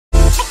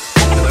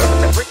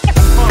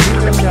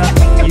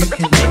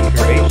can be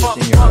courageous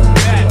in your own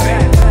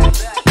way.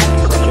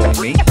 So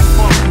join me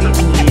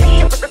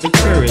unleash the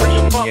courage in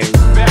you.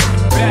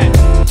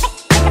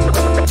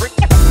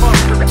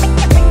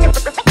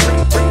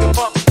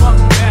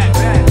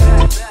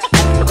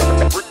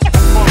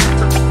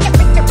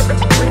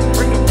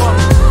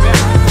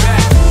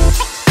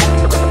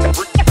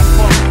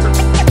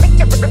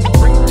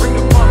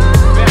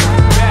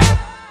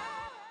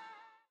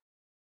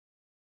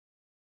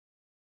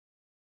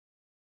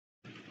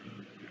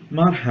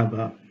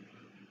 Marhaba.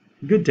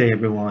 Good day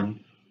everyone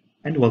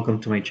and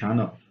welcome to my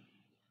channel.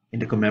 In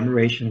the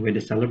commemoration with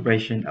the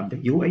celebration of the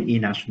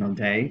UAE National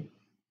Day,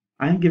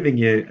 I am giving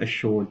you a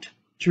short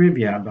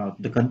trivia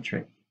about the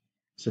country.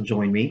 So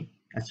join me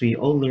as we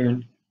all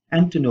learn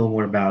and to know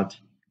more about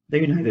the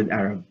United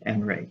Arab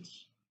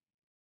Emirates.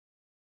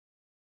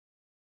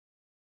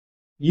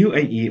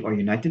 UAE or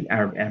United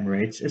Arab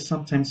Emirates is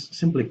sometimes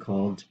simply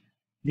called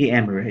the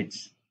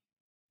Emirates.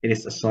 It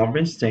is a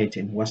sovereign state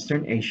in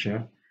Western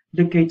Asia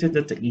located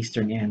at the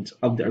eastern end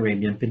of the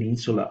Arabian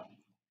Peninsula.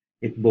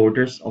 It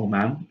borders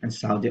Oman and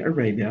Saudi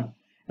Arabia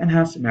and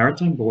has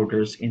maritime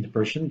borders in the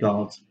Persian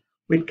Gulf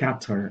with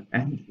Qatar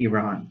and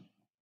Iran.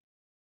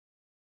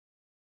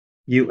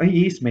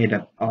 UAE is made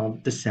up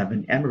of the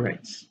seven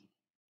Emirates: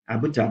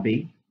 Abu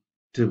Dhabi,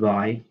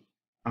 Dubai,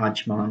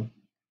 Ajman,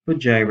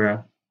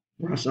 Fujairah,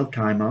 Ras Al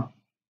Khaimah,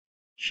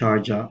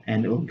 Sharjah,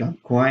 and Al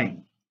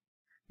Quwain.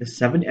 The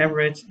seven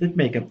Emirates that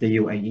make up the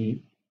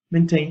UAE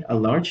maintain a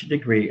large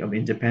degree of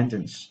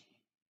independence.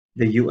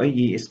 The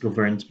UAE is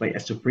governed by a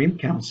Supreme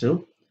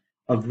Council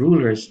of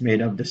rulers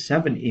made of the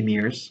seven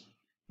emirs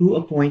who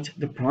appoint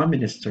the Prime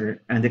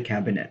Minister and the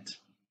Cabinet.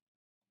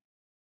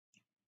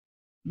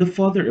 The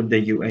father of the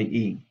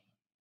UAE,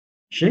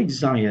 Sheikh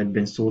Zayed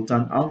bin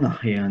Sultan Al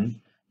Nahyan,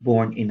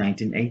 born in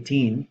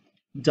 1918,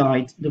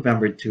 died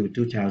November 2,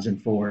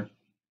 2004.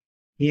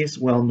 He is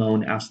well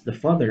known as the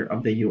father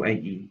of the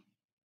UAE.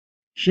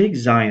 Sheikh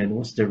Zayed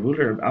was the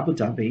ruler of Abu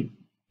Dhabi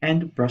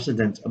and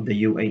president of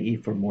the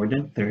UAE for more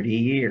than 30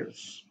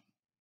 years.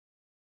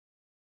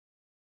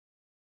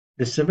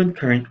 The seven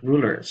current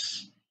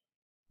rulers.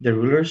 The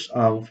rulers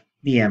of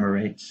the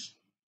Emirates.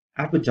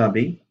 Abu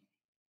Dhabi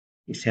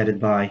is headed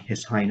by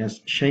His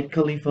Highness Sheikh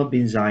Khalifa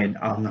bin Zayed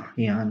Al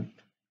Nahyan,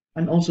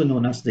 and also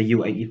known as the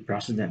UAE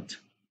President.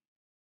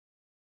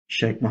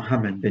 Sheikh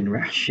Mohammed bin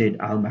Rashid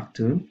Al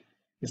Maktoum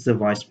is the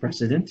Vice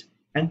President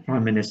and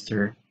Prime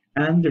Minister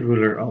and the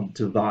ruler of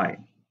Dubai.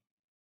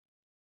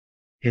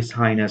 His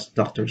Highness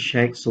Dr.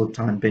 Sheikh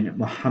Sultan bin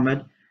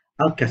Mohammed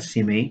Al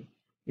Qasimi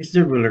is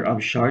the ruler of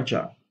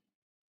Sharjah.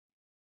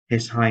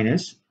 His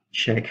Highness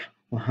Sheikh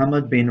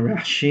Mohammed bin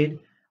Rashid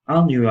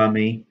Al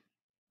Nuami,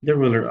 the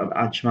ruler of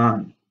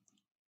Ajman.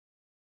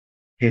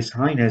 His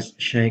Highness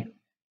Sheikh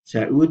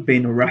Saud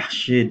bin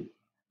Rashid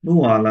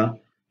Muwala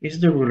is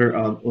the ruler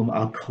of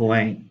Al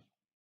Quwain.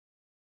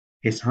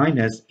 His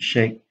Highness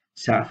Sheikh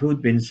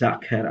Saud bin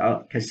Zakir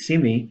Al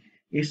Qasimi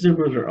is the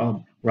ruler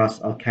of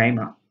Ras Al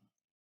Khaimah.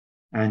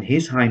 And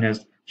His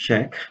Highness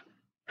Sheikh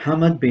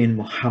Hamad bin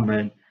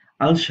Muhammad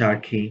Al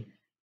Sharqi,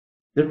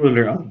 the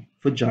ruler of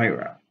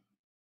Fujairah.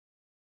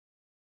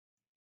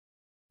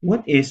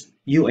 What is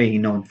UAE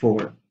known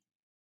for?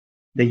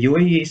 The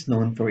UAE is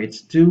known for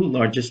its two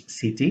largest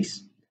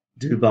cities,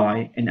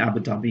 Dubai and Abu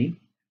Dhabi,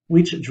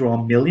 which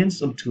draw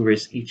millions of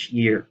tourists each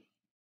year.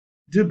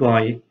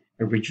 Dubai,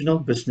 a regional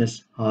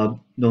business hub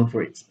known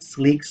for its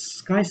sleek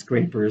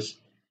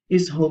skyscrapers,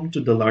 is home to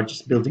the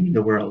largest building in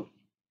the world,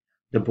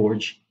 the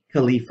Burj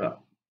Khalifa.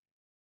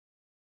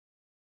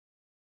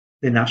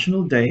 The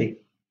National Day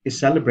is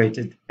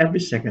celebrated every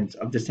 2nd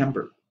of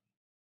December.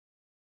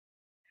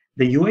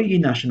 The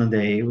UAE National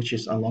Day, which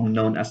is long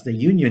known as the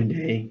Union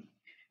Day,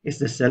 is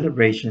the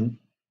celebration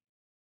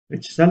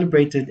which is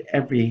celebrated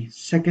every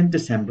 2nd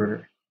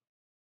December.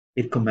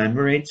 It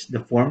commemorates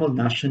the formal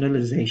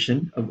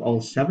nationalization of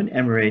all seven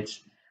Emirates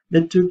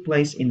that took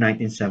place in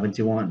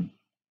 1971.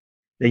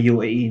 The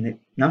UAE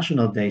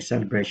National Day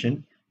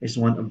celebration is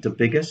one of the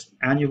biggest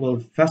annual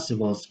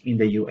festivals in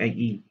the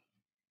UAE,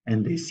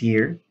 and this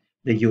year,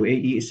 the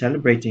UAE is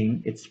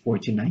celebrating its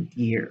 49th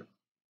year.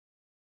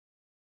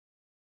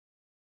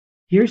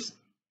 Here's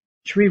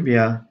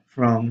trivia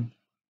from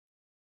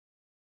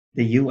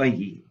the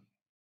UAE.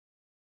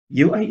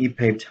 UAE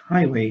paved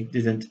highway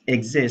didn't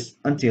exist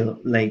until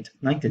late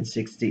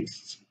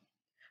 1960s.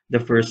 The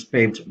first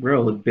paved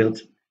road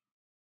built,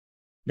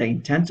 the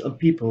intent of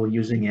people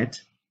using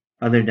it,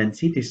 other than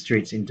city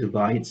streets in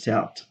Dubai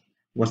itself,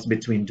 was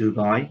between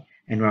Dubai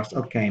and Ras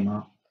Al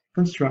Khaimah,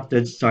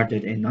 constructed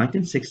started in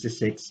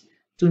 1966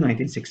 to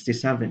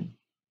 1967.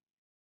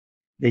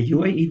 The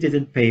UAE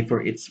didn't pay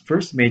for its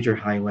first major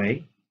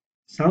highway,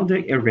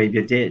 Saudi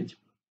Arabia did.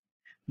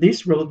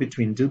 This road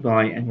between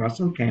Dubai and Ras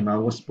Al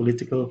Khaimah was a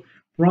political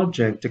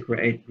project to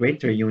create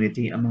greater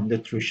unity among the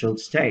Trucial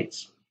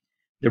states.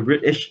 The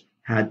British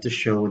had to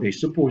show they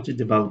supported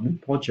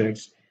development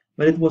projects,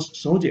 but it was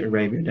Saudi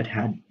Arabia that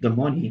had the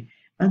money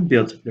and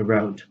built the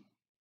road.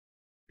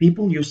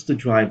 People used to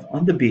drive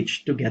on the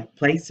beach to get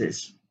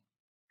places.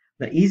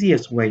 The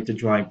easiest way to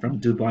drive from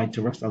Dubai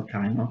to Ras Al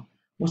Khaimah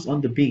was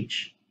on the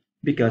beach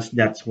because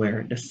that's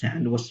where the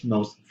sand was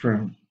most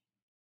firm.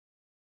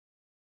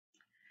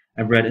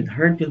 I've read and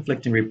heard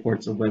conflicting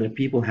reports of whether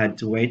people had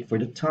to wait for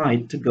the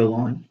tide to go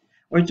on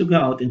or to go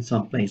out in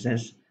some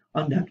places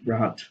on that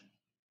route.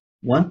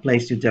 One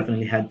place you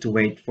definitely had to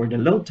wait for the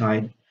low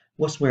tide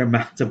was where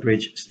Mahta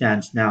Bridge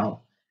stands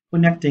now,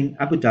 connecting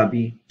Abu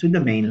Dhabi to the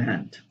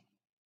mainland.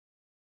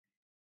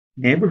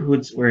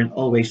 Neighborhoods weren't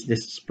always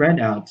this spread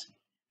out,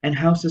 and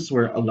houses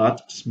were a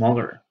lot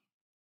smaller.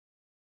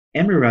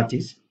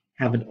 Emiratis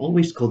haven't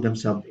always called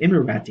themselves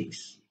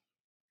Emiratis.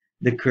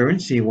 The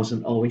currency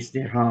wasn't always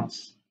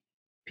dirhams.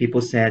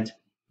 People said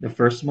the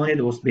first money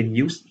that was being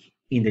used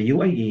in the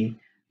UAE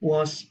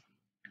was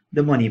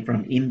the money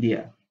from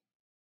India.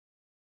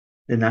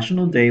 The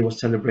National Day was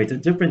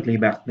celebrated differently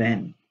back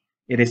then.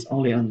 It is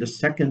only on the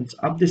 2nd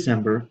of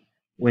December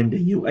when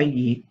the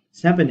UAE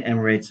 7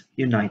 Emirates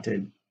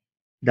united.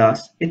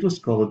 Thus, it was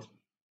called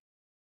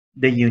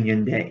the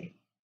Union Day.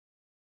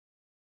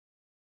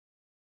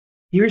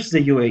 Here's the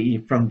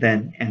UAE from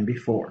then and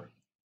before.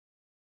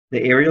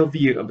 The aerial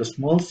view of the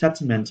small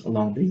settlements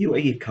along the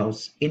UAE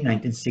coast in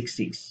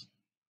 1960s.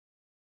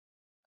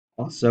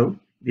 Also,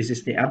 this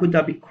is the Abu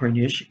Dhabi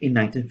Corniche in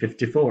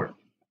 1954.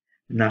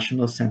 The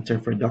National Center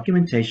for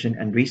Documentation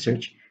and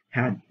Research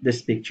had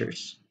these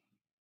pictures.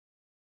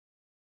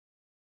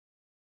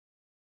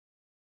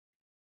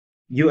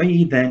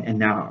 UAE then and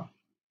now,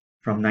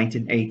 from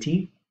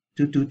 1980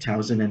 to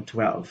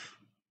 2012.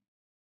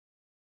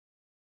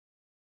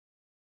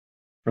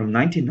 From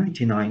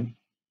 1999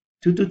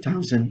 to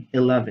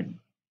 2011.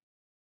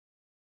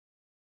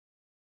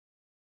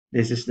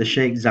 This is the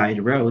Sheikh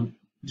Zayed Road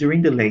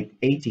during the late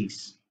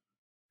 80s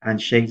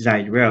and Sheikh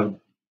Zayed Road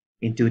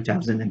in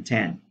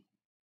 2010.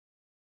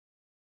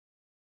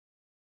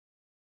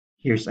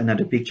 Here's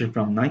another picture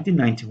from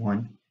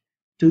 1991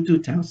 to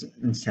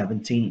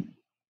 2017.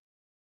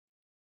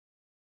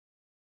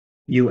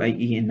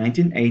 UAE in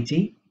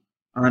 1980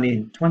 and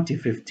in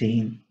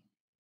 2015.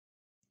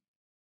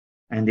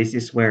 And this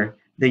is where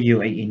the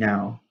UAE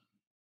now.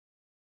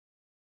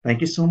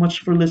 Thank you so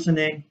much for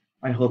listening.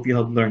 I hope you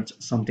have learned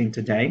something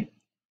today.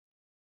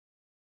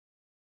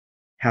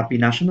 Happy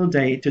National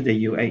Day to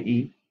the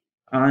UAE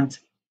and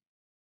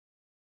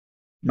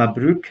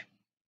Mabruk,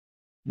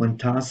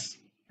 Muntaz,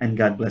 and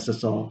God bless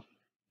us all.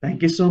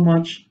 Thank you so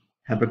much.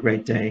 Have a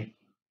great day.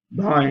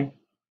 Bye.